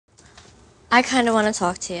I kind of want to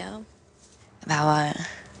talk to you. About what?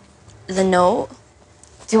 The note.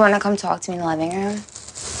 Do you want to come talk to me in the living room?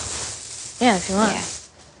 Yeah, if you want. Yeah.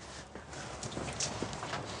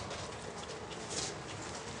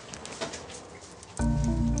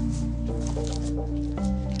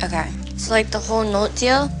 Okay. So, like, the whole note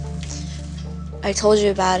deal, I told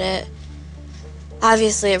you about it.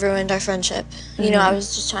 Obviously, it ruined our friendship. You know, I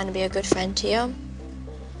was just trying to be a good friend to you.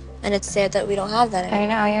 And it's sad that we don't have that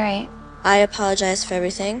anymore. I know, you're right. I apologize for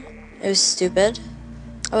everything. It was stupid.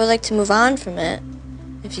 I would like to move on from it,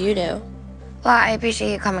 if you do. Well, I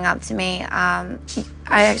appreciate you coming up to me. I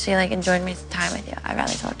actually, like, enjoyed my time with you. I'd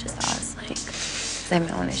rather talk just to us, like, 'cause I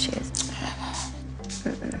have my own issues.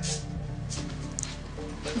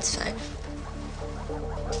 It's fine.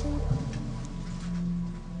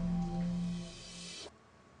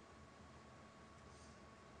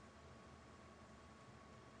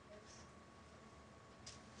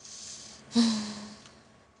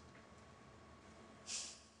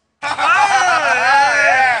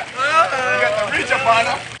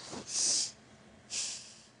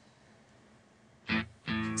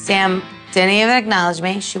 Sam didn't even acknowledge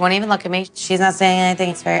me. She won't even look at me. She's not saying anything.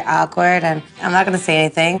 It's very awkward, and I'm not gonna say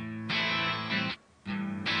anything.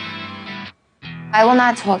 I will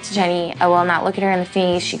not talk to Jenni. I will not look at her in the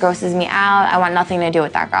face. She grosses me out. I want nothing to do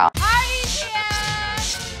with that girl. Party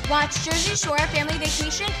here! Watch Jersey Shore Family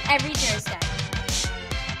Vacation every Thursday.